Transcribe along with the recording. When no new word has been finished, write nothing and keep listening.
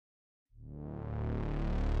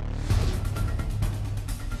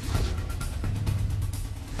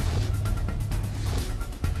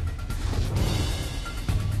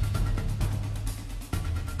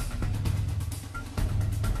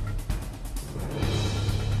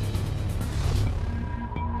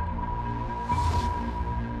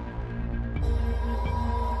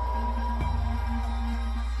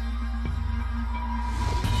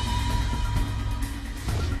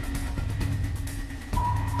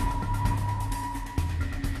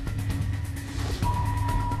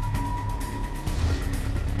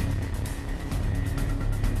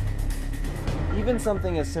Even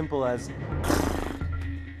something as simple as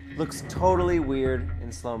looks totally weird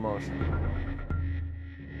in slow motion.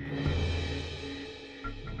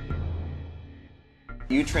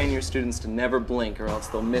 You train your students to never blink or else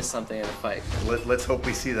they'll miss something in a fight. Let's hope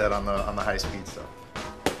we see that on the high-speed stuff.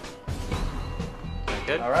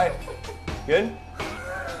 Good? All right. Good?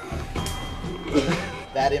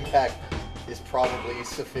 That impact is probably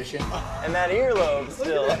sufficient. And that earlobe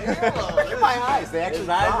still. Look at my eyes. They actually His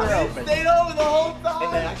eyes are open. stayed over the whole time.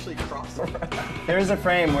 And they actually crossed. There's a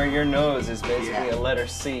frame where your nose is basically Yeah. a letter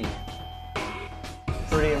C.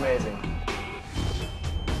 Pretty amazing.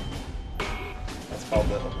 That's called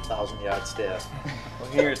the 1,000-yard stare.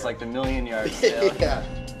 Well, here it's like the million-yard stare. Yeah.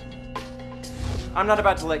 I'm not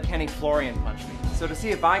about to let Kenny Florian punch me, so to see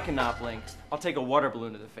if I cannot blink, I'll take a water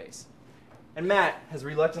balloon to the face. And Matt has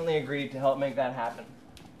reluctantly agreed to help make that happen.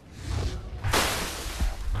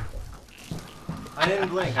 I didn't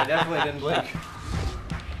blink. I definitely didn't blink.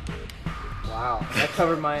 Wow, that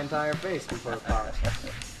covered my entire face before it popped.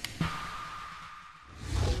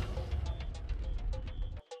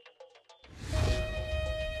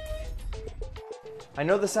 I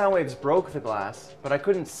know the sound waves broke the glass, but I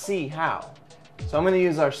couldn't see how. So I'm going to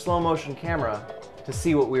use our slow motion camera to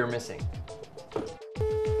see what we were missing.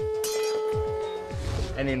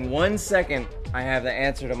 And in 1 second, I have the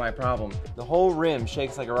answer to my problem. The whole rim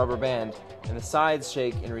shakes like a rubber band, and the sides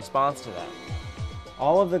shake in response to that.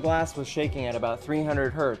 All of the glass was shaking at about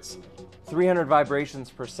 300 hertz, 300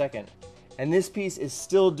 vibrations per second. And this piece is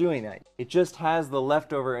still doing that. It just has the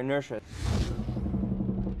leftover inertia.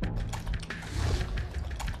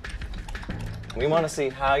 We want to see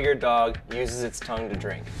how your dog uses its tongue to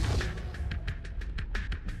drink.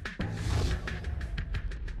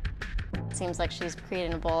 Seems like she's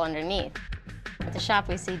creating a bowl underneath. At the shop,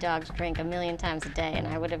 we see dogs drink 1,000,000 times a day, and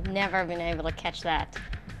I would have never been able to catch that.